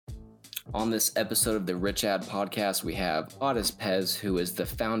On this episode of the Rich Ad Podcast, we have Audis Pez, who is the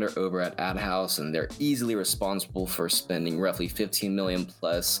founder over at AdHouse, and they're easily responsible for spending roughly 15 million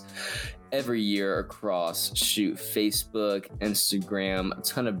plus every year across Facebook, Instagram, a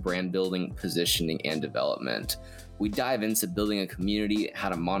ton of brand building, positioning, and development. We dive into building a community, how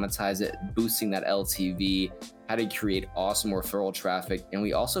to monetize it, boosting that LTV, how to create awesome referral traffic, and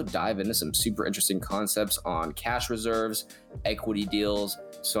we also dive into some super interesting concepts on cash reserves, equity deals.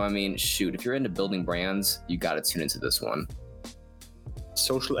 So, if you're into building brands, you got to tune into this one.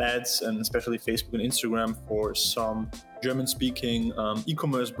 Social ads, and especially Facebook and Instagram for some German-speaking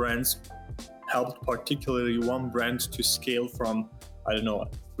e-commerce brands, helped particularly one brand to scale from, €3,000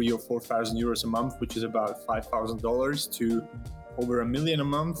 or €4,000 a month, which is about $5,000, to over $1 million a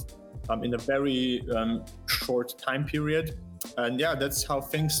month in a very short time period. And yeah, that's how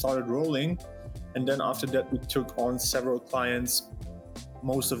things started rolling. And then after that, we took on several clients.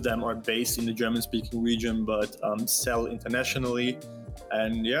 Most of them are based in the German-speaking region, but sell internationally.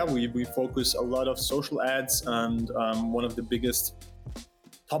 And yeah, we focus a lot of social ads. And one of the biggest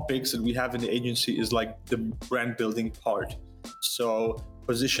topics that we have in the agency is like the brand building part. So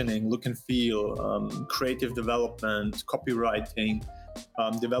positioning, look and feel, creative development, copywriting,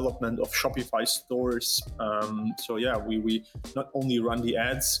 development of Shopify stores. So yeah, we not only run the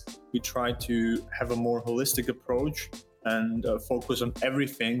ads, we try to have a more holistic approach and focus on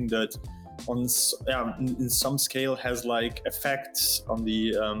everything that in some scale has like effects on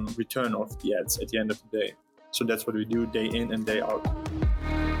the return of the ads at the end of the day. So that's what we do day in and day out.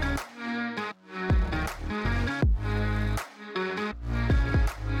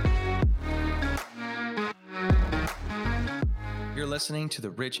 You're listening to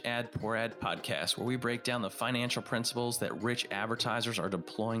the Rich Ad Poor Ad podcast, where we break down the financial principles that rich advertisers are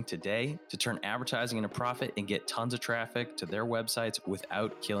deploying today to turn advertising into profit and get tons of traffic to their websites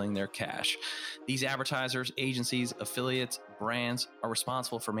without killing their cash. These advertisers, agencies, affiliates, brands are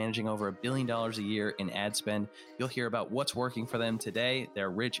responsible for managing over $1 billion a year in ad spend. You'll hear about what's working for them today,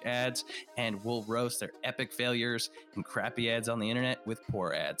 their rich ads, and we'll roast their epic failures and crappy ads on the internet with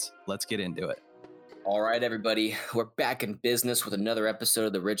poor ads. Let's get into it. All right, everybody, we're back in business with another episode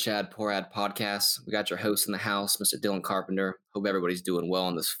of the Rich Ad Poor Ad Podcast. We got your host in the house, Mr. Dylan Carpenter. Hope everybody's doing well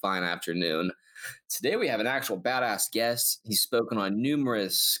on this fine afternoon. Today we have an actual badass guest. He's spoken on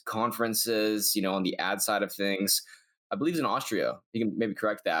numerous conferences, on the ad side of things. I believe he's in Austria. You can maybe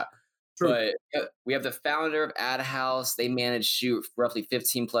correct that. True. But we have the founder of AdHouse. They manage roughly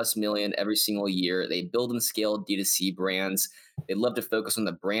 15 plus million every single year. They build and scale D2C brands. They love to focus on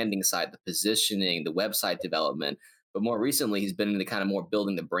the branding side, the positioning, the website development. But more recently, he's been in the kind of more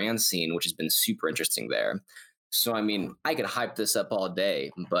building the brand scene, which has been super interesting there. So, I could hype this up all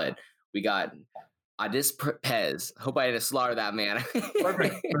day, but we got Audis Pez. Hope I didn't slaughter that, man.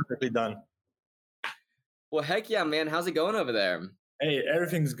 Perfectly done. Well, heck yeah, man. How's it going over there? Hey,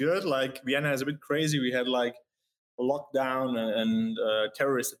 everything's good. Like, Vienna is a bit crazy. We had like a lockdown and a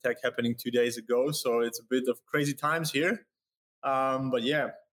terrorist attack happening 2 days ago. So it's a bit of crazy times here. But yeah,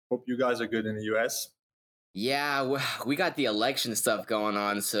 hope you guys are good in the US. Yeah, we got the election stuff going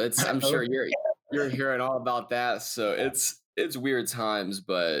on. So I'm sure you're hearing all about that. So it's weird times,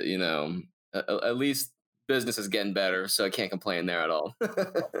 but at least business is getting better. So I can't complain there at all.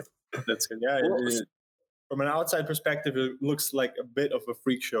 That's good. Yeah. From an outside perspective, it looks like a bit of a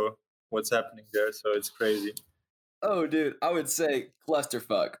freak show what's happening there. So it's crazy. Oh, dude, I would say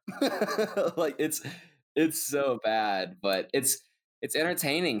clusterfuck. Like it's so bad, but it's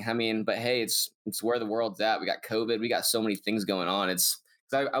entertaining. But hey, it's where the world's at. We got COVID. We got so many things going on.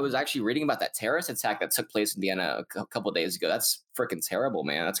 I was actually reading about that terrorist attack that took place in Vienna a couple of days ago. That's freaking terrible,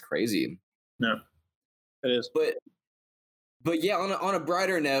 man. That's crazy. No, it is. But yeah, on a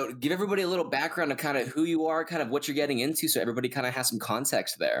brighter note, give everybody a little background of kind of who you are, kind of what you're getting into, so everybody kind of has some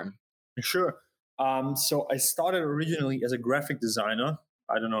context there. Sure. So I started originally as a graphic designer,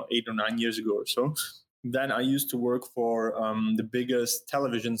 8 or 9 years ago or so. Then I used to work for the biggest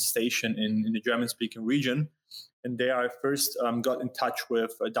television station in the German-speaking region. And there I first got in touch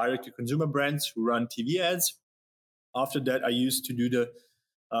with direct-to-consumer brands who run TV ads. After that, I used to do the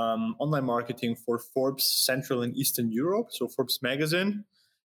online marketing for Forbes Central and Eastern Europe, so Forbes magazine,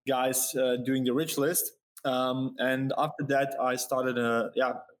 guys doing the rich list. And after that, I started a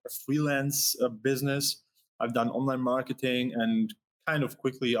freelance business. I've done online marketing, and kind of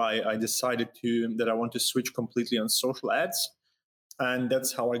quickly I decided that I want to switch completely on social ads. And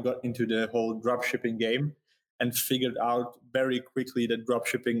that's how I got into the whole dropshipping game and figured out very quickly that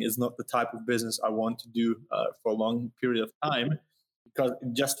dropshipping is not the type of business I want to do for a long period of time, because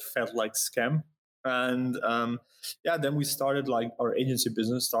it just felt like scam. And then we started like our agency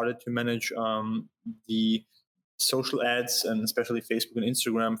business, started to manage the social ads and especially Facebook and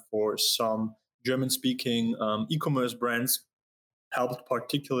Instagram for some German speaking e-commerce brands. Helped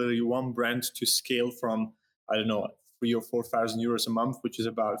particularly one brand to scale from, I don't know, 3 or 4 thousand euros a month, which is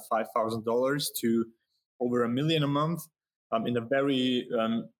about $5,000, to over $1 million a month in a very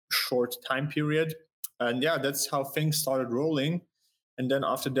short time period. And yeah, that's how things started rolling. And then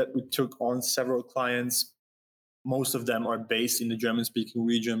after that, we took on several clients. Most of them are based in the German speaking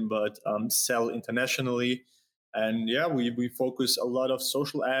region, but sell internationally. And yeah, we focus a lot of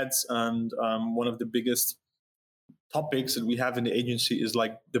social ads. And one of the biggest topics that we have in the agency is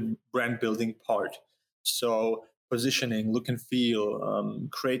like the brand building part. So positioning, look and feel,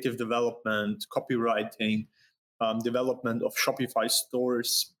 creative development, copywriting, development of Shopify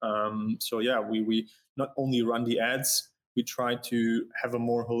stores. So yeah, we not only run the ads, we try to have a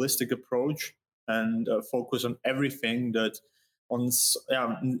more holistic approach and focus on everything that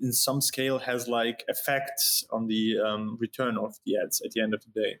in some scale has like effects on the return of the ads at the end of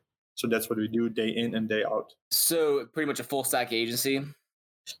the day. So that's what we do day in and day out. So pretty much a full stack agency.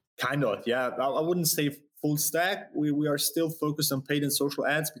 Kind of, yeah. I wouldn't say full stack. We are still focused on paid and social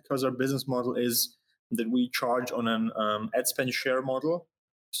ads because our business model is that we charge on an ad spend share model.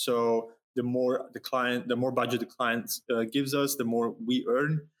 So the more budget the client gives us, the more we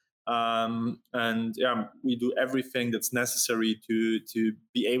earn. And yeah, we do everything that's necessary to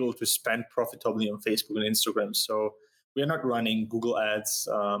be able to spend profitably on Facebook and Instagram. So we are not running Google ads.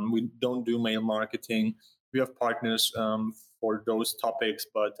 We don't do mail marketing. We have partners for those topics,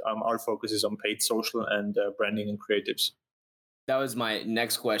 but our focus is on paid social and branding and creatives. That was my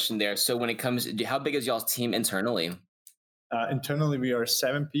next question there. So when it comes, how big is y'all's team internally? Internally, we are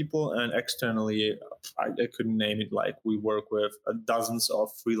 7 people, and externally, I couldn't name it. Like we work with dozens of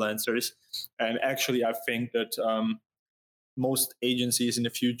freelancers, and actually, I think that most agencies in the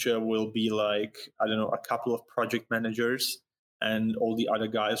future will be like, I don't know, a couple of project managers, and all the other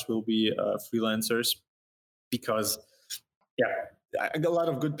guys will be freelancers, because a lot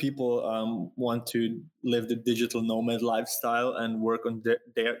of good people want to live the digital nomad lifestyle and work on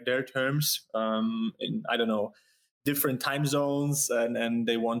their terms in, I don't know, different time zones, and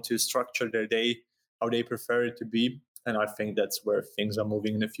they want to structure their day how they prefer it to be. And I think that's where things are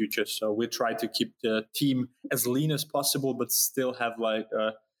moving in the future. So we try to keep the team as lean as possible, but still have like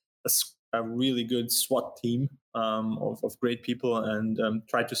a really good SWAT team of great people, and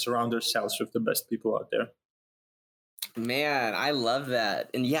try to surround ourselves with the best people out there. Man, I love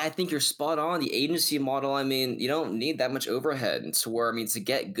that. And yeah, I think you're spot on. The agency model, I mean, you don't need that much overhead. And to where, I mean, to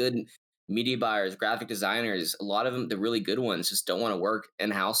get good media buyers, graphic designers, a lot of them, the really good ones, just don't want to work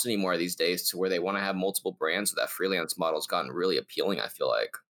in house anymore these days, to where they want to have multiple brands. So that freelance model's gotten really appealing, I feel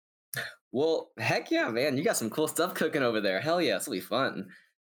like. Well, heck yeah, man. You got some cool stuff cooking over there. Hell yeah, it'll be fun.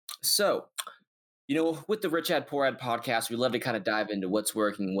 So, with the Rich Ad Poor Ad podcast, we love to kind of dive into what's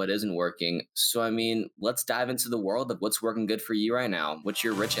working, what isn't working. So, I mean, let's dive into the world of what's working good for you right now. What's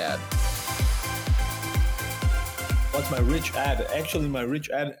your rich ad? What's my rich ad? Actually, my rich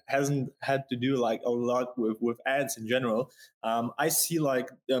ad hasn't had to do like a lot with ads in general. I see like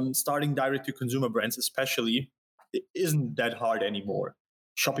starting direct to consumer brands, especially, it isn't that hard anymore.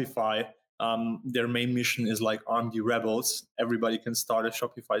 Shopify, their main mission is like arm the rebels. Everybody can start a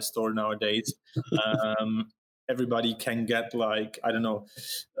Shopify store nowadays. Everybody can get like, I don't know,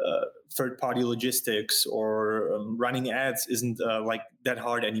 third-party logistics, or running ads isn't like that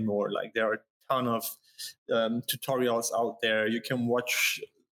hard anymore. Like there are a ton of tutorials out there. You can watch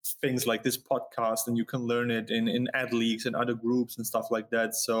things like this podcast, and you can learn it in ad leagues and other groups and stuff like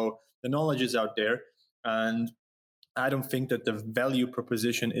that. So the knowledge is out there, and I don't think that the value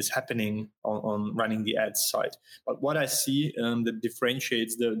proposition is happening on running the ads side. But what I see that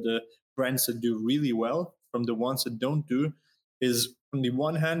differentiates the brands that do really well from the ones that don't do is, on the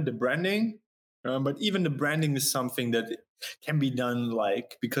one hand, the branding. But even the branding is something that can be done,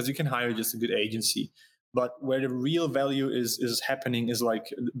 like, because you can hire just a good agency. But where the real value is happening is like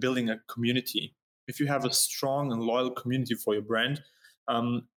building a community. If you have a strong and loyal community for your brand,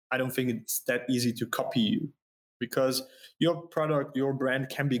 I don't think it's that easy to copy you, because your product, your brand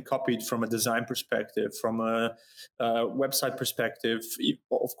can be copied from a design perspective, from a website perspective,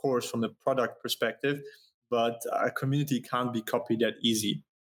 of course, from the product perspective, but a community can't be copied that easy.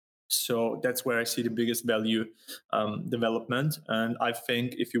 So that's where I see the biggest value development. And I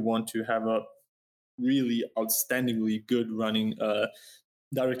think if you want to have a really outstandingly good running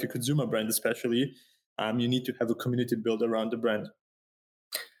direct to consumer brand, especially, you need to have a community built around the brand.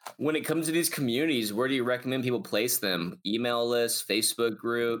 When it comes to these communities, where do you recommend people place them? Email lists, Facebook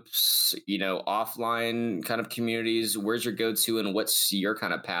groups, offline kind of communities? Where's your go-to and what's your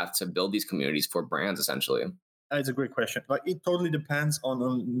kind of path to build these communities for brands essentially? It's a great question. Like it totally depends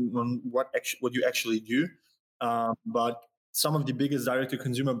on what you actually do. But some of the biggest direct to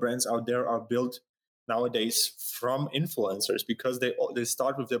consumer brands out there are built nowadays from influencers because they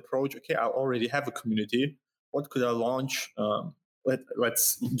start with the approach. Okay, I already have a community. What could I launch?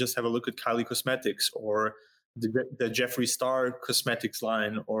 Let's just have a look at Kylie Cosmetics or the Jeffree Star Cosmetics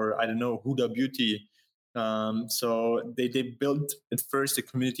line, or I don't know, Huda Beauty. So they built at first a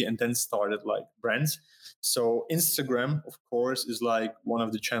community and then started like brands. So Instagram, of course, is like one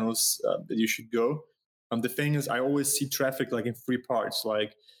of the channels that you should go. The thing is, I always see traffic like in three parts.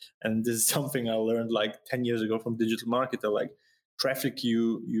 Like, and this is something I learned like 10 years ago from digital marketer. Like, traffic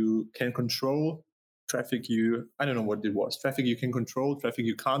you can control, traffic you I don't know what it was. Traffic you can control, traffic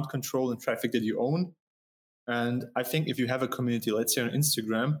you can't control, and traffic that you own. And I think if you have a community, let's say on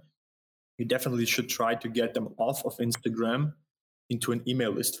Instagram, you definitely should try to get them off of Instagram into an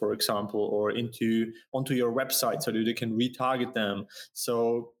email list, for example, or onto your website so that you can retarget them.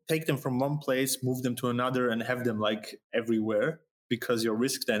 So take them from one place, move them to another, and have them like everywhere because your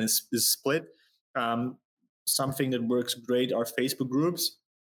risk then is split. Something that works great are Facebook groups,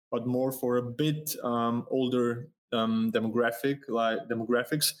 but more for a bit older demographics.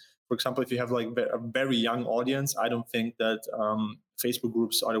 For example, if you have like a very young audience, I don't think that Facebook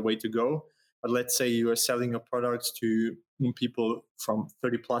groups are the way to go. But let's say you are selling your products to people from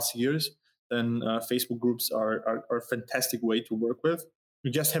 30 plus years, then Facebook groups are a fantastic way to work with.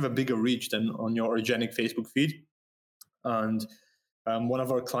 You just have a bigger reach than on your organic Facebook feed. And one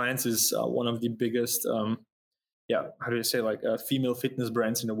of our clients is one of the biggest, how do you say, like female fitness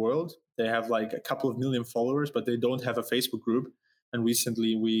brands in the world. They have like a couple of million followers, but they don't have a Facebook group. And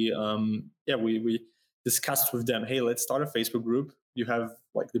recently we discussed with them, hey, let's start a Facebook group. You have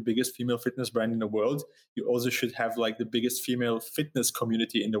like the biggest female fitness brand in the world. You also should have like the biggest female fitness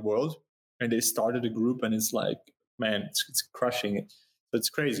community in the world. And they started a group, and it's like, man, it's crushing it. So it's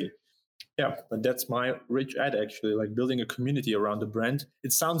crazy. Yeah, but that's my rich ad actually, like building a community around the brand.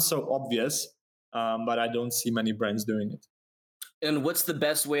 It sounds so obvious, but I don't see many brands doing it. And what's the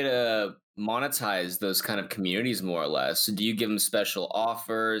best way to monetize those kind of communities, more or less? Do you give them special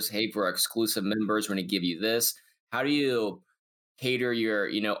offers? Hey, for our exclusive members, we're going to give you this. How do you cater your,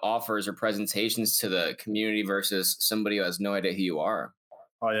 offers or presentations to the community versus somebody who has no idea who you are?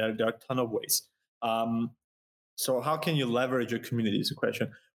 Oh yeah, there are a ton of ways. So how can you leverage your community is a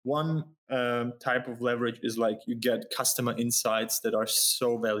question. One type of leverage is like you get customer insights that are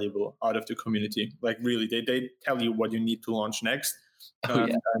so valuable out of the community. Like really, they tell you what you need to launch next.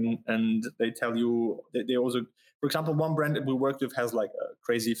 And they tell you, they also, for example, one brand that we worked with has like a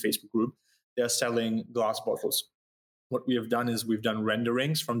crazy Facebook group. They're selling glass bottles. What we have done is we've done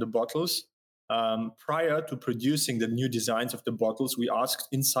renderings from the bottles. Prior to producing the new designs of the bottles, we asked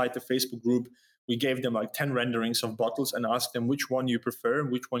inside the Facebook group, we gave them like 10 renderings of bottles and asked them which one you prefer,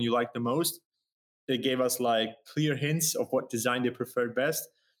 which one you like the most. They gave us like clear hints of what design they preferred best,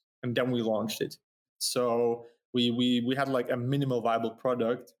 and then we launched it. So we had like a minimal viable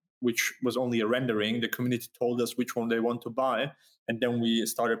product, which was only a rendering. The community told us which one they want to buy, and then we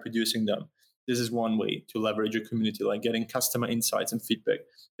started producing them. This is one way to leverage a community, like getting customer insights and feedback.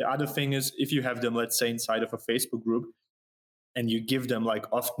 The other thing is if you have them, let's say, inside of a Facebook group, and you give them like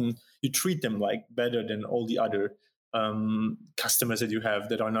often, you treat them like better than all the other customers that you have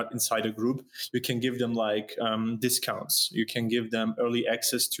that are not inside a group. You can give them like discounts. You can give them early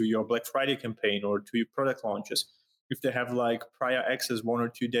access to your Black Friday campaign or to your product launches. If they have like prior access 1 or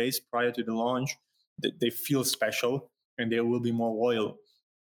 2 days prior to the launch, they feel special and they will be more loyal.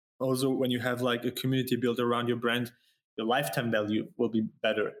 Also, when you have like a community built around your brand, the lifetime value will be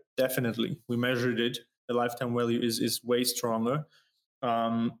better. Definitely. We measured it. The lifetime value is way stronger.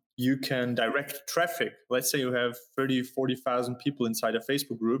 You can direct traffic. Let's say you have 30, 40,000 people inside a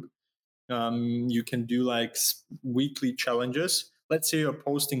Facebook group. You can do like weekly challenges. Let's say you're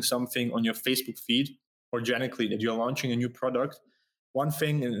posting something on your Facebook feed organically that you're launching a new product. One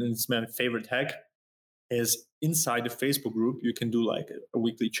thing, and it's my favorite hack, is inside the Facebook group, you can do like a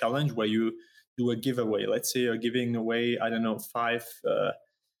weekly challenge where you do a giveaway. Let's say you're giving away, I don't know, five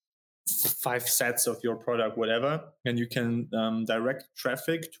sets of your product, whatever, and you can direct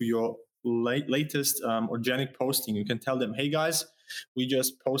traffic to your latest organic posting. You can tell them, hey guys, we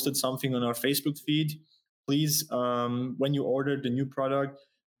just posted something on our Facebook feed. Please, when you order the new product,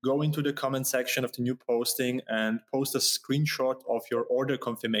 go into the comment section of the new posting and post a screenshot of your order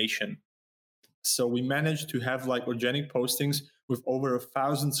confirmation. So we managed to have like organic postings with over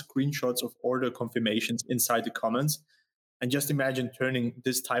 1,000 screenshots of order confirmations inside the comments. And just imagine turning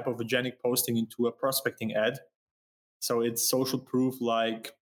this type of organic posting into a prospecting ad. So it's social proof,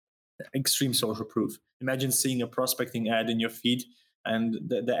 like extreme social proof. Imagine seeing a prospecting ad in your feed, and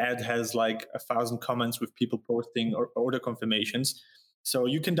the ad has like 1,000 comments with people posting or order confirmations. So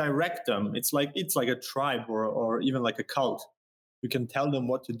you can direct them. It's like a tribe or even like a cult. You can tell them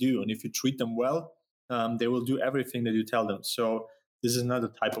what to do, and if you treat them well, they will do everything that you tell them. So this is another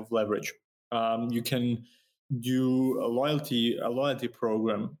type of leverage. You can do a loyalty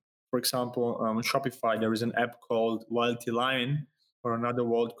program. For example, on Shopify, there is an app called Loyalty Line, or another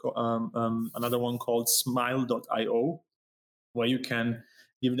one called Smile.io, where you can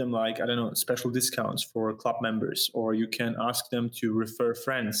give them, like, I don't know, special discounts for club members, or you can ask them to refer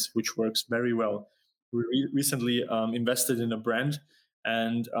friends, which works very well. We recently invested in a brand,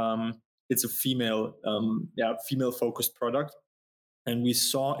 and it's a female focused product. And we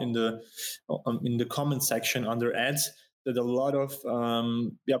saw in the comment section under ads that a lot of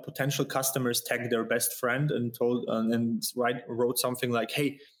potential customers tagged their best friend and wrote something like,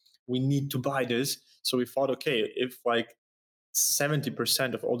 "Hey, we need to buy this." So we thought, okay, if like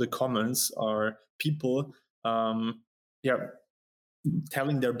 70% of all the comments are people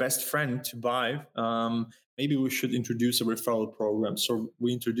telling their best friend to buy, maybe we should introduce a referral program. So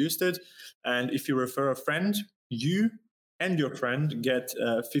we introduced it, and if you refer a friend, you and your friend get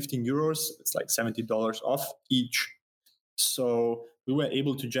 15 euros. It's like $70 off each. So we were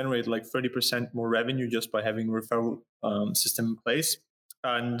able to generate like 30% more revenue just by having a referral system in place.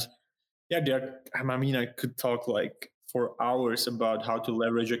 And I could talk like for hours about how to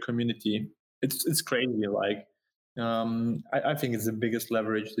leverage a community. It's crazy. Like, I think it's the biggest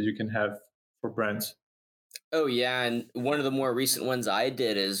leverage that you can have for brands. Oh yeah, and one of the more recent ones I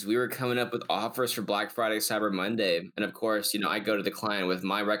did is we were coming up with offers for Black Friday, Cyber Monday, and of course, I go to the client with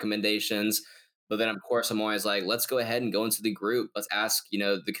my recommendations, but then of course I'm always like, let's go ahead and go into the group. Let's ask,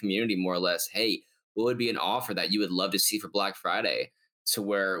 the community more or less, hey, what would be an offer that you would love to see for Black Friday? To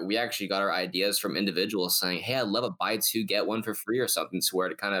where we actually got our ideas from individuals saying, hey, I'd love a buy two get one for free or something, to where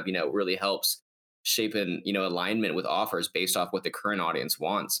it kind of really helps shape in alignment with offers based off what the current audience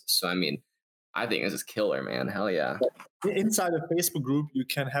wants. So I mean, I think this is killer, man. Hell yeah. Inside a Facebook group, you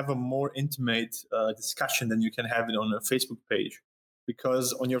can have a more intimate discussion than you can have it on a Facebook page,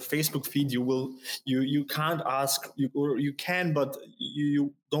 because on your Facebook feed you can't ask, or you can, but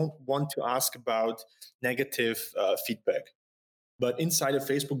you don't want to ask about negative feedback. But inside a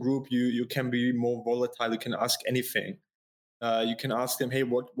Facebook group, you can be more volatile. You can ask anything. You can ask them, hey,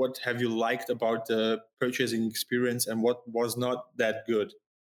 what have you liked about the purchasing experience, and what was not that good?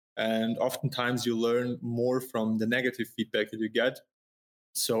 And oftentimes you learn more from the negative feedback that you get.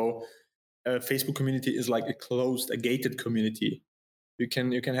 So a Facebook community is like a gated community. You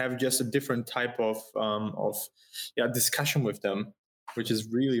can have just a different type of discussion with them, which is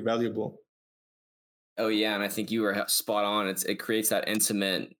really valuable. Oh yeah, and I think you were spot on. It creates that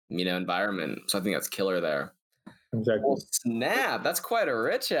intimate environment. So I think that's killer there. Exactly. Well, snap! That's quite a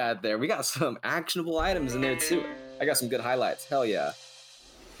rich ad there. We got some actionable items in there too. I got some good highlights. Hell yeah.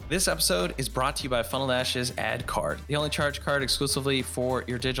 This episode is brought to you by Funnel Dash's Ad Card, the only charge card exclusively for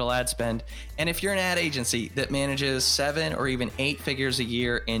your digital ad spend. And if you're an ad agency that manages 7 or even 8 figures a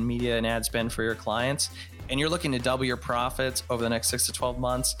year in media and ad spend for your clients, and you're looking to double your profits over the next 6 to 12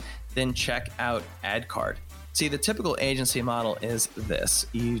 months, then check out Ad Card. See, the typical agency model is this.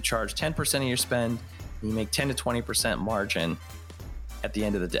 You charge 10% of your spend, and you make 10 to 20% margin at the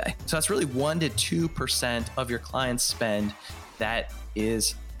end of the day. So that's really 1 to 2% of your client's spend that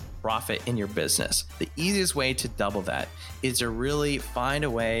is profit in your business. The easiest way to double that is to really find a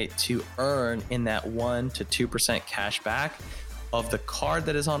way to earn in that 1 to 2% cash back of the card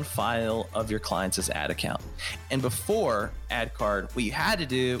that is on file of your client's ad account. And before Ad Card, what you had to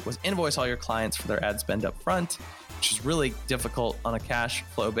do was invoice all your clients for their ad spend up front, which is really difficult on a cash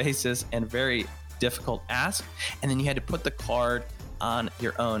flow basis and very difficult ask. And then you had to put the card on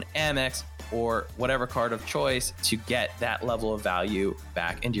your own Amex or whatever card of choice to get that level of value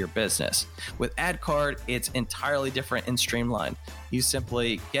back into your business. With Ad Card, it's entirely different and streamlined. You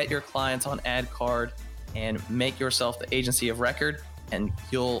simply get your clients on Ad Card and make yourself the agency of record, and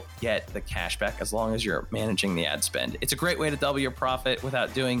you'll get the cash back as long as you're managing the ad spend. It's a great way to double your profit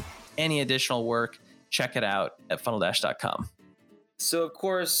without doing any additional work. Check it out at funneldash.com. So of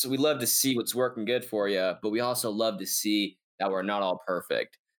course, we love to see what's working good for you, but we also love to see that we're not all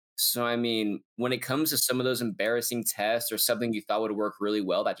perfect. So, I mean, when it comes to some of those embarrassing tests or something you thought would work really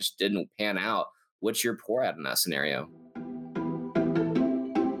well that just didn't pan out, what's your pour out in that scenario?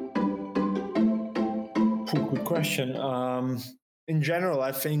 Good question. in general,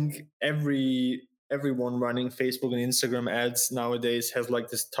 I think everyone running Facebook and Instagram ads nowadays has like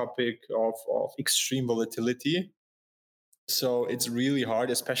this topic of extreme volatility. So it's really hard,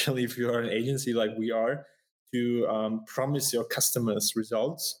 especially if you are an agency like we are, to promise your customers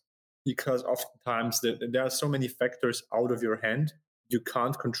results, because oftentimes there are so many factors out of your hand you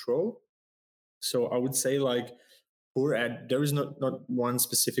can't control. So I would say like poor ad, there is not one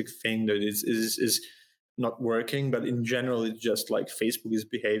specific thing that is not working, but in general, it's just like Facebook is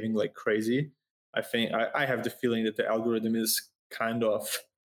behaving like crazy. I think I have the feeling that the algorithm is kind of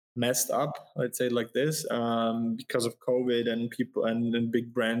messed up, I'd say like this, because of COVID and people and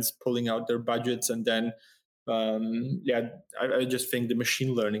big brands pulling out their budgets. And then, I just think the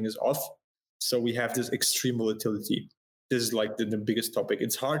machine learning is off. So we have this extreme volatility. This is like the biggest topic.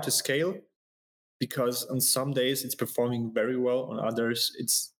 It's hard to scale because on some days it's performing very well, on others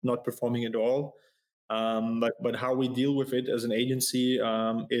it's not performing at all. But how we deal with it as an agency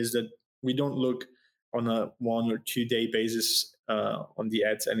is that we don't look on a 1 or 2 day basis on the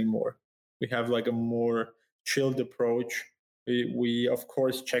ads anymore. We have like a more chilled approach. We of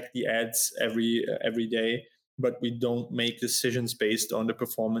course check the ads every day, but we don't make decisions based on the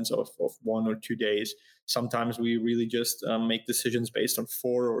performance of 1 or 2 days. Sometimes we really just make decisions based on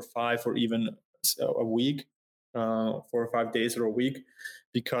 4 or 5 or even a week, 4 or 5 days or a week,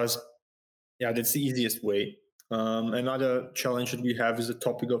 because that's the easiest way. Another challenge that we have is the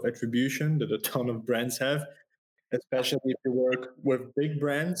topic of attribution that a ton of brands have, especially if you work with big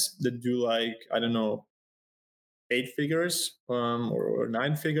brands that do like, I don't know, 8 figures or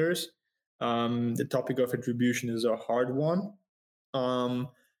 9 figures. The topic of attribution is a hard one.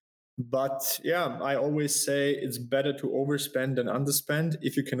 But yeah, I always say it's better to overspend than underspend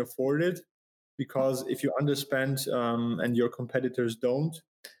if you can afford it, because if you underspend and your competitors don't,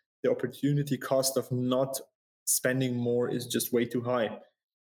 the opportunity cost of not spending more is just way too high.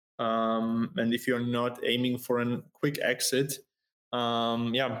 And if you're not aiming for a quick exit,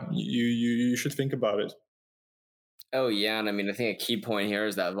 you should think about it. Oh yeah, and I mean, I think a key point here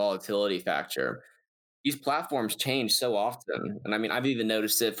is that volatility factor. These platforms change so often, and I mean, I've even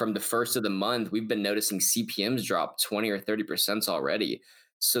noticed it from the first of the month. We've been noticing CPMS drop 20 or 30% already.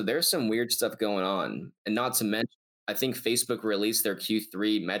 So there's some weird stuff going on, and not to mention, I think Facebook released their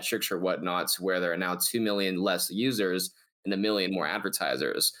Q3 metrics or whatnot, where there are now 2 million less users and 1 million more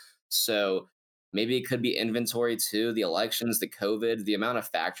advertisers. So maybe it could be inventory too. The elections, the COVID, the amount of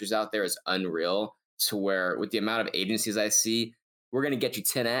factors out there is unreal. To where with the amount of agencies I see, we're gonna get you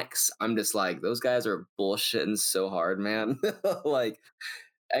 10x. I'm just like, those guys are bullshitting so hard, man. Like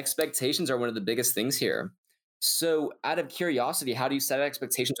expectations are one of the biggest things here. So, out of curiosity, how do you set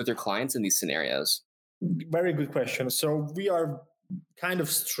expectations with your clients in these scenarios? Very good question. So we are kind of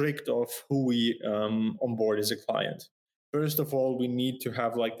strict of who we onboard as a client. First of all, we need to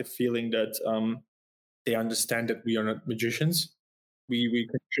have like the feeling that they understand that we are not magicians. We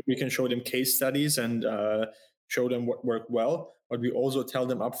can show them case studies and show them what worked well, but we also tell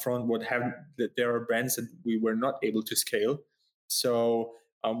them upfront that there are brands that we were not able to scale. So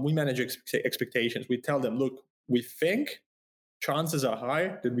we manage expectations. We tell them, look, we think chances are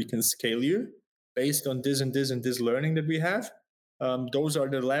high that we can scale you based on this and this and this learning that we have. Those are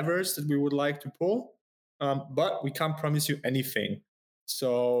the levers that we would like to pull, but we can't promise you anything.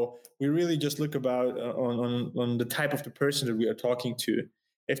 So we really just look about on the type of the person that we are talking to.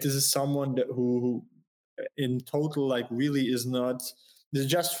 If this is someone who in total like really is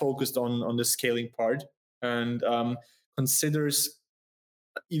just focused on the scaling part and considers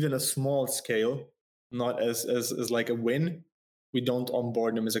even a small scale not as like a win, we don't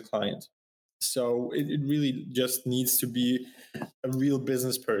onboard them as a client. So it really just needs to be a real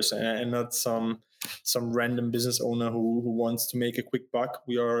business person and not some random business owner who wants to make a quick buck.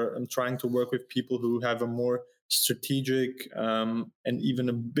 We are trying to work with people who have a more strategic and even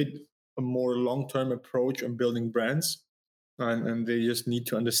a more long-term approach on building brands, and they just need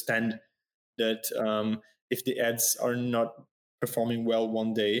to understand that if the ads are not performing well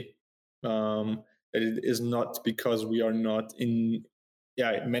one day, that it is not because we are not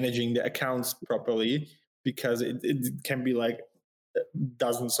managing the accounts properly, because it can be like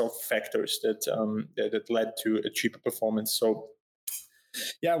dozens of factors that led to a cheaper performance. So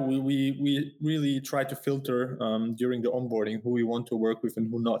we really try to filter during the onboarding who we want to work with and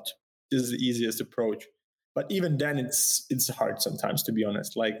who not. This is the easiest approach, but even then it's hard sometimes, to be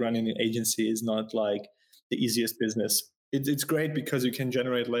honest. Like running an agency is not like the easiest business. It's great because you can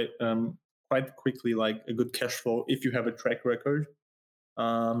generate like quite quickly like a good cash flow if you have a track record.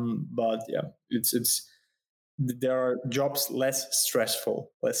 But yeah, it's there are jobs less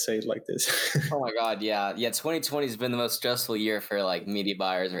stressful. Let's say it like this. Oh my God, yeah, yeah. 2020 has been the most stressful year for like media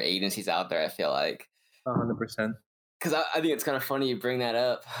buyers or agencies out there. I feel like 100%. because I think it's kind of funny you bring that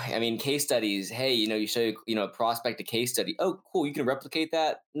up. I mean, case studies. Hey, you show a prospect a case study. Oh, cool, you can replicate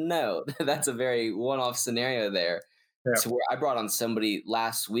that. No, that's a very one-off scenario there. Yeah. To where I brought on somebody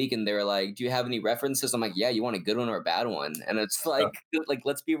last week and they were like, "Do you have any references?" I'm like, "Yeah, you want a good one or a bad one?" And it's Yeah. like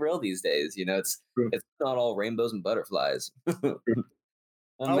let's be real these days. True. It's not all rainbows and butterflies. True.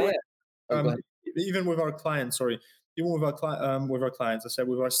 Well, I man. would, Oh, go ahead. even with our clients, sorry, even with our clients, I said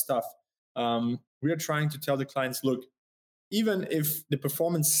with our stuff, we are trying to tell the clients, look, even if the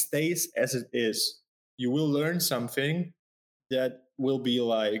performance stays as it is, you will learn something that will be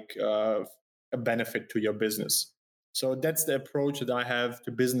like a benefit to your business. So that's the approach that I have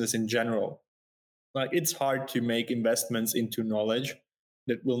to business in general. Like, it's hard to make investments into knowledge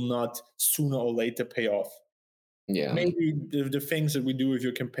that will not sooner or later pay off. Yeah. Maybe the things that we do with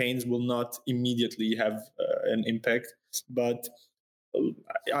your campaigns will not immediately have an impact, but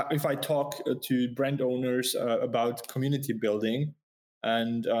if I talk to brand owners about community building,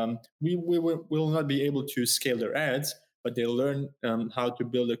 and we will not be able to scale their ads, but they learn how to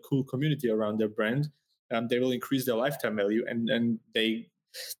build a cool community around their brand. They will increase their lifetime value, and they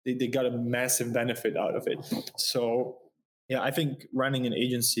got a massive benefit out of it. So yeah, I think running an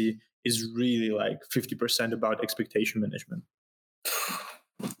agency is really like 50% about expectation management.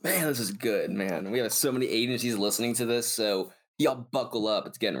 Man, this is good, man. We have so many agencies listening to this, so y'all buckle up.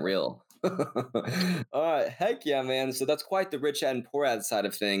 It's getting real. All right, heck yeah, man. So that's quite the rich ad and poor ad side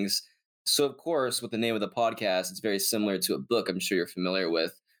of things. So, of course, with the name of the podcast, it's very similar to a book I'm sure you're familiar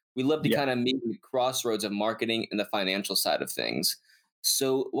with. We love to Yeah. kind of meet the crossroads of marketing and the financial side of things.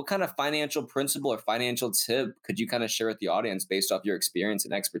 So, what kind of financial principle or financial tip could you kind of share with the audience based off your experience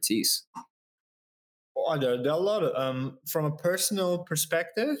and expertise? Oh, there are a lot of, from a personal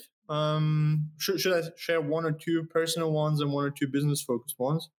perspective. Should I share one or two personal ones and one or two business focused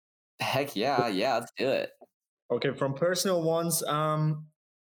ones? Heck yeah, yeah, let's do it. Okay, from personal ones,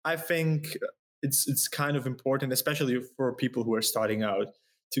 I think it's kind of important, especially for people who are starting out,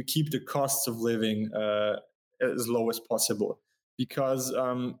 to keep the costs of living as low as possible. Because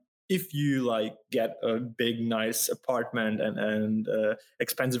if you like get a big, nice apartment and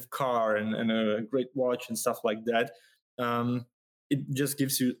expensive car and a great watch and stuff like that, it just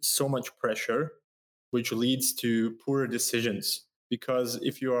gives you so much pressure, which leads to poorer decisions. Because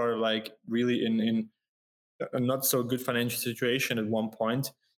if you are like really in a not so good financial situation at one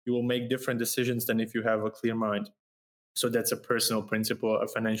point, you will make different decisions than if you have a clear mind. So that's a personal principle, a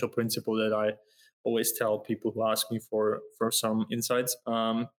financial principle that I always tell people who ask me for some insights.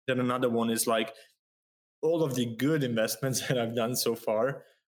 Then another one is like all of the good investments that I've done so far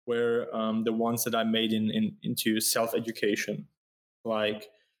were the ones that I made into self-education, like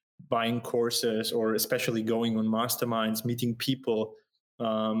buying courses or especially going on masterminds, meeting people.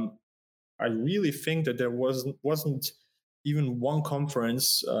 I really think that there wasn't even one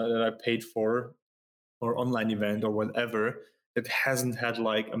conference that I paid for or online event or whatever that hasn't had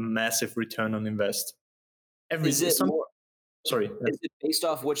like a massive return on invest. Is it more? Sorry, Is it based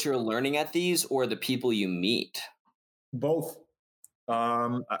off what you're learning at these or the people you meet? both.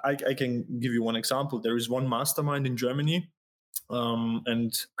 I can give you one example. There is one mastermind in Germany,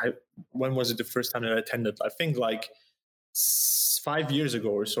 and when was it the first time that I attended? I think like 5 years ago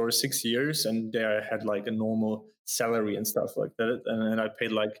or so, or 6 years, and there I had like a normal salary and stuff like that, and I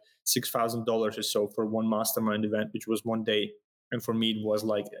paid like $6,000 or so for one mastermind event, which was one day, and for me it was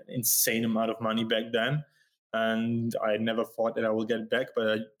like an insane amount of money back then, and I never thought that I will get it back, but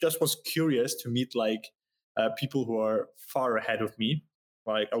I just was curious to meet like people who are far ahead of me,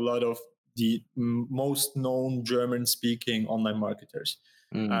 like a lot of the most known German-speaking online marketers.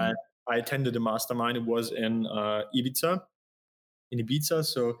 And I attended a mastermind. It was in Ibiza.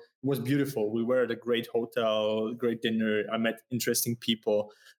 So it was beautiful. We were at a great hotel, great dinner. I met interesting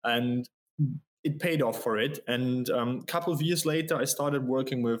people, and it paid off for it. And a couple of years later, I started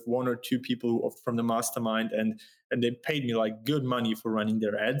working with one or two people from the mastermind, and they paid me like good money for running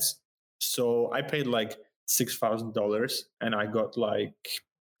their ads. So I paid like $6,000, and I got like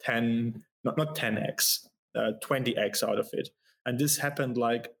 10, not 10x, 20x out of it. And this happened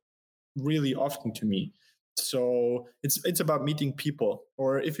like really often to me. So it's about meeting people.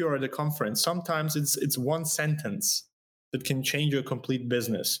 Or if you're at a conference, sometimes it's one sentence that can change your complete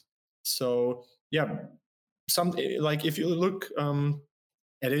business. So yeah, like if you look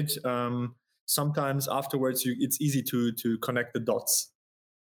at it, sometimes afterwards it's easy to connect the dots.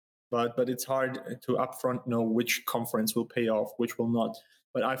 But it's hard to upfront know which conference will pay off, which will not.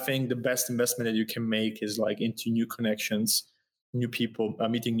 But I think the best investment that you can make is like into new connections, new people,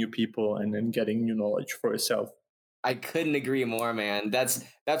 meeting new people, and then getting new knowledge for yourself. I couldn't agree more, man. That's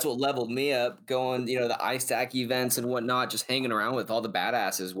what leveled me up going, the iStack events and whatnot, just hanging around with all the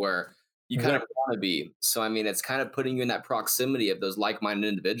badasses where you kind of Exactly. want to be. So I mean, it's kind of putting you in that proximity of those like-minded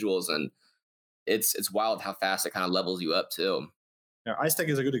individuals, and it's wild how fast it kind of levels you up too. Yeah, iStack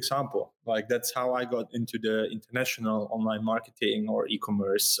is a good example. Like that's how I got into the international online marketing or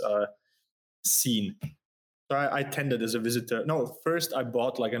e-commerce scene. So I attended as a visitor. No, first I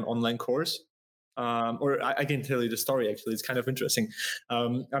bought like an online course. Or I can tell you the story actually. It's kind of interesting.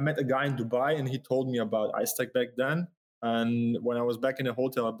 I met a guy in Dubai and he told me about iStack back then. And when I was back in the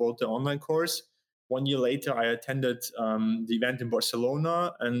hotel, I bought the online course. 1 year later, I attended the event in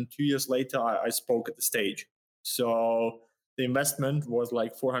Barcelona. And 2 years later, I spoke at the stage. So the investment was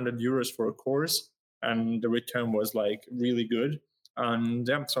like 400 euros for a course. And the return was like really good. And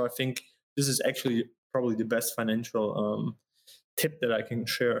yeah, so I think this is actually probably the best financial tip that I can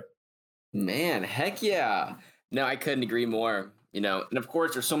share. Man, heck yeah. No, I couldn't agree more. And of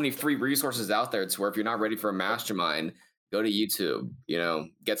course, there's so many free resources out there. It's where if you're not ready for a mastermind, go to YouTube,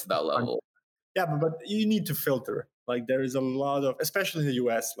 get to that level. Yeah, but you need to filter. Like there is a lot of, especially in the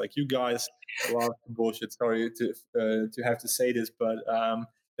US, like you guys love bullshit. Sorry to have to say this, but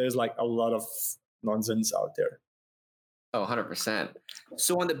there's like a lot of nonsense out there. Oh, 100%.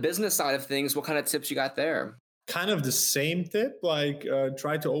 So on the business side of things, what kind of tips you got there? Kind of the same tip, like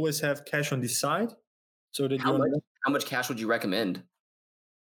try to always have cash on the side so that How you're much not. how much cash would you recommend?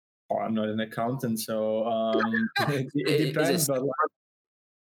 Oh, I'm not an accountant, so it Is depends. it But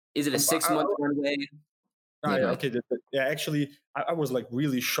is it a um, I, 6 month runway? Ah, Yeah, yeah, go ahead. okay. Yeah, actually, I was like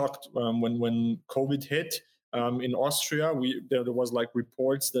really shocked when COVID hit. In Austria, there was like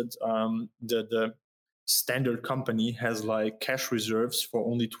reports that the standard company has like cash reserves for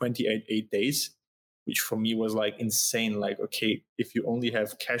only 28 days, which for me was like insane. Like, okay, if you only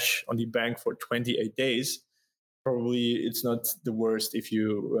have cash on the bank for 28 days, probably it's not the worst if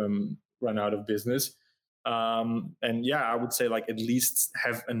you run out of business. And yeah, I would say like at least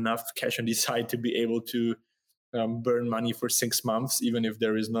have enough cash on the side to be able to burn money for 6 months, even if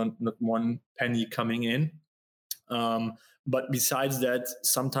there is not one penny coming in. Um, but besides that,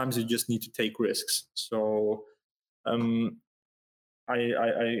 sometimes you just need to take risks. So um, I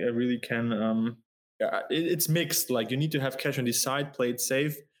really can. Yeah, it's mixed. Like you need to have cash on the side, play it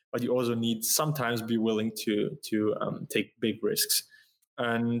safe, but you also need sometimes be willing to take big risks.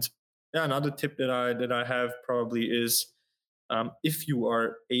 And yeah, another tip that I have probably is if you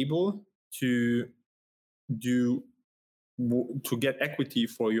are able to do to get equity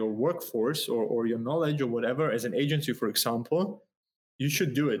for your workforce or your knowledge or whatever as an agency, for example, you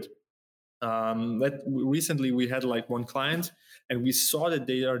should do it. Recently we had like one client and we saw that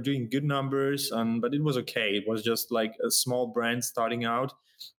they are doing good numbers, but it was okay. It was just like a small brand starting out.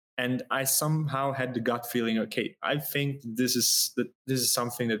 And I somehow had the gut feeling, okay, I think this is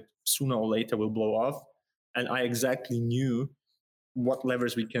something that sooner or later will blow off. And I exactly knew what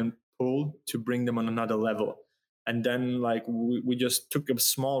levers we can pull to bring them on another level. And then like we just took a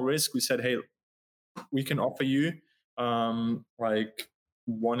small risk. We said, hey, we can offer you like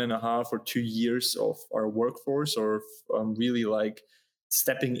 1.5 or 2 years of our workforce, or really like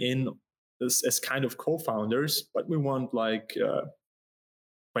stepping in as kind of co-founders, but we want like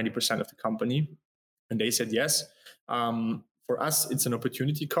 20% of the company. And they said yes. For us, it's an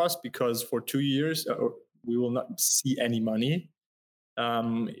opportunity cost because for 2 years, we will not see any money.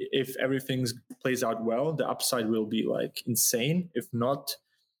 If everything plays out well, the upside will be like insane. If not,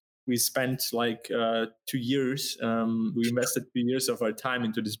 we spent like 2 years. We invested 2 years of our time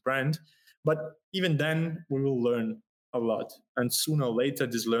into this brand, but even then, we will learn a lot, and sooner or later,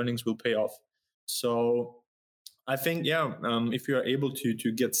 these learnings will pay off. So I think, yeah, if you are able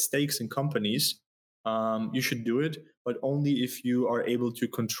to get stakes in companies, you should do it, but only if you are able to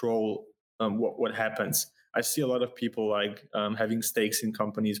control what happens. I see a lot of people like having stakes in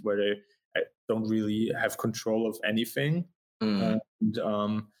companies where they don't really have control of anything. Mm.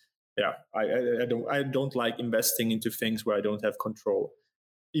 And yeah, I don't like investing into things where I don't have control.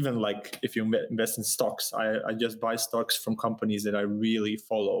 Even like if you invest in stocks, I just buy stocks from companies that I really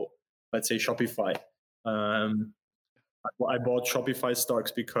follow. Let's say Shopify. Um, I bought Shopify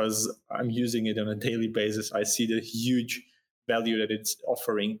stocks because I'm using it on a daily basis. I see the huge value that it's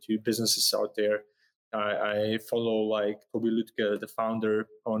offering to businesses out there. I follow like Toby Lütke, the founder,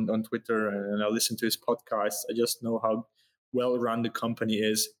 on Twitter, and I listen to his podcast. I just know how well run the company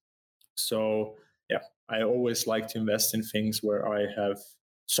is. So yeah, I always like to invest in things where I have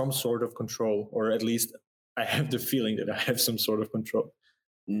some sort of control, or at least I have the feeling that I have some sort of control.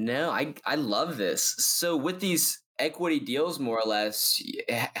 No, I love this. So with these equity deals, more or less,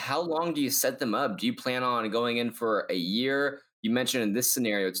 how long do you set them up? Do you plan on going in for a year? You mentioned in this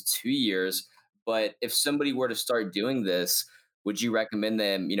scenario it's 2 years, but if somebody were to start doing this, would you recommend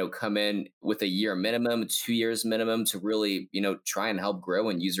them, come in with a year minimum, 2 years minimum to really, try and help grow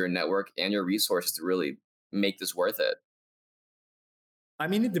and use your network and your resources to really make this worth it? I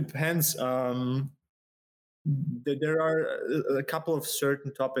mean, it depends. There are a couple of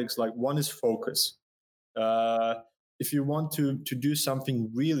certain topics. Like one is focus. Uh, if you want to do something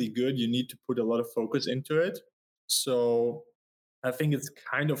really good, you need to put a lot of focus into it. So I think it's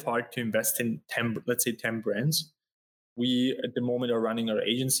kind of hard to invest in 10, let's say 10 brands. We at the moment are running our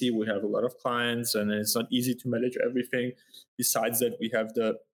agency. We have a lot of clients, and it's not easy to manage everything. Besides that, we have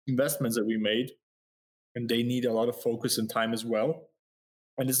the investments that we made, and they need a lot of focus and time as well.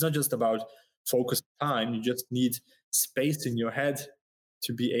 And it's not just about focus time, you just need space in your head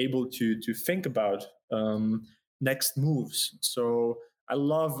to be able to think about next moves. So I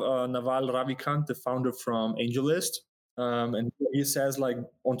love Naval Ravikant, the founder from AngelList. And he says, like,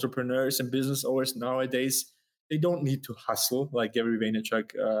 entrepreneurs and business owners nowadays, they don't need to hustle like Gary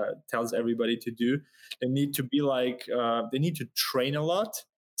Vaynerchuk tells everybody to do. They need to be like, they need to train a lot,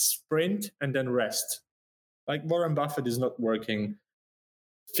 sprint, and then rest. Like Warren Buffett is not working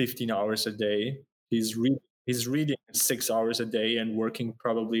 15 hours a day. He's reading 6 hours a day and working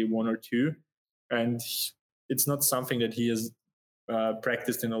probably one or two. And it's not something that he has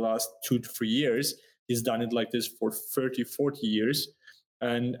practiced in the last 2 to 3 years. He's done it like this for 30, 40 years.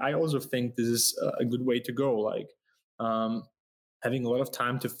 And I also think this is a good way to go, like having a lot of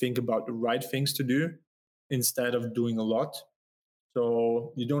time to think about the right things to do instead of doing a lot.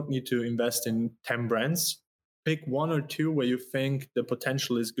 So you don't need to invest in 10 brands. Pick one or two where you think the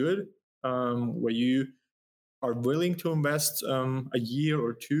potential is good, where you are willing to invest a year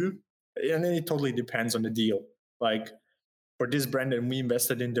or two. And then it totally depends on the deal. Like for this brand that we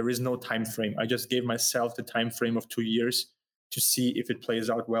invested in, there is no time frame. I just gave myself the time frame of 2 years to see if it plays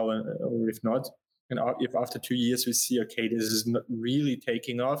out well or if not. And if after 2 years we see, okay, this is not really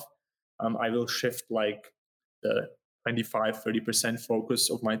taking off, I will shift like the 25, 30% focus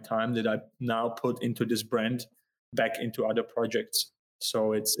of my time that I now put into this brand back into other projects.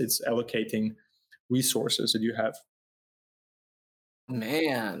 So it's allocating resources that you have.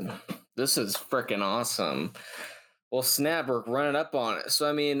 Man, this is freaking awesome. Well, Snap, we're running up on it. So,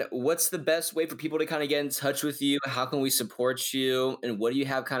 I mean, what's the best way for people to kind of get in touch with you? How can we support you? And what do you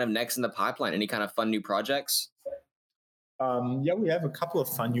have kind of next in the pipeline? Any kind of fun new projects? Yeah, we have a couple of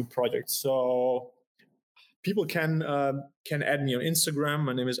fun new projects. So people can add me on Instagram.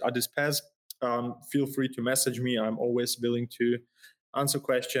 My name is Adis Pez. Feel free to message me. I'm always willing to answer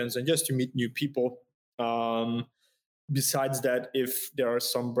questions and just to meet new people. Besides that, if there are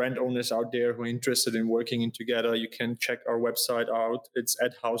some brand owners out there who are interested in working in together, you can check our website out. It's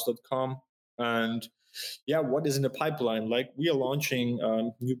adhouse.com. And yeah, what is in the pipeline? Like we are launching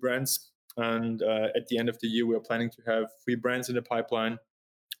new brands. And at the end of the year, we're planning to have 3 brands in the pipeline.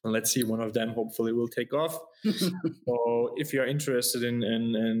 And let's see, one of them hopefully will take off. So if you're interested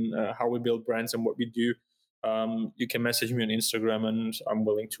in how we build brands and what we do, you can message me on Instagram and I'm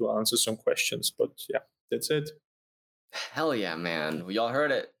willing to answer some questions. But yeah, that's it. Hell yeah, man. Well, y'all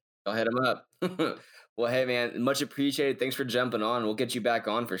heard it. Y'all hit him up. Well, hey, man, much appreciated. Thanks for jumping on. We'll get you back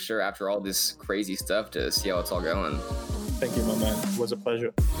on for sure after all this crazy stuff to see how it's all going. Thank you, my man. It was a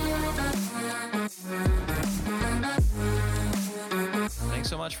pleasure. Thanks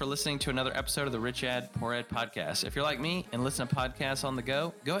so much for listening to another episode of the Rich Ad Poor Ad podcast. If you're like me and listen to podcasts on the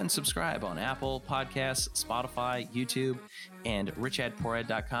go ahead and subscribe on Apple Podcasts, Spotify, YouTube, and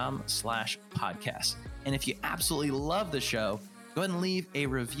richadpoorad.com/podcast. And if you absolutely love the show, go ahead and leave a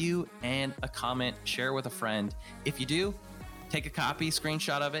review and a comment, share with a friend. If you do, take a copy,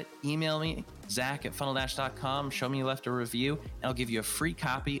 screenshot of it, email me, Zach@funneldash.com, show me you left a review, and I'll give you a free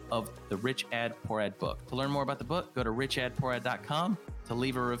copy of the Rich Ad Poor Ad book. To learn more about the book, go to richadpoorad.com. To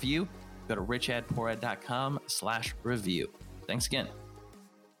leave a review, go to richadpoorad.com/review. Thanks again.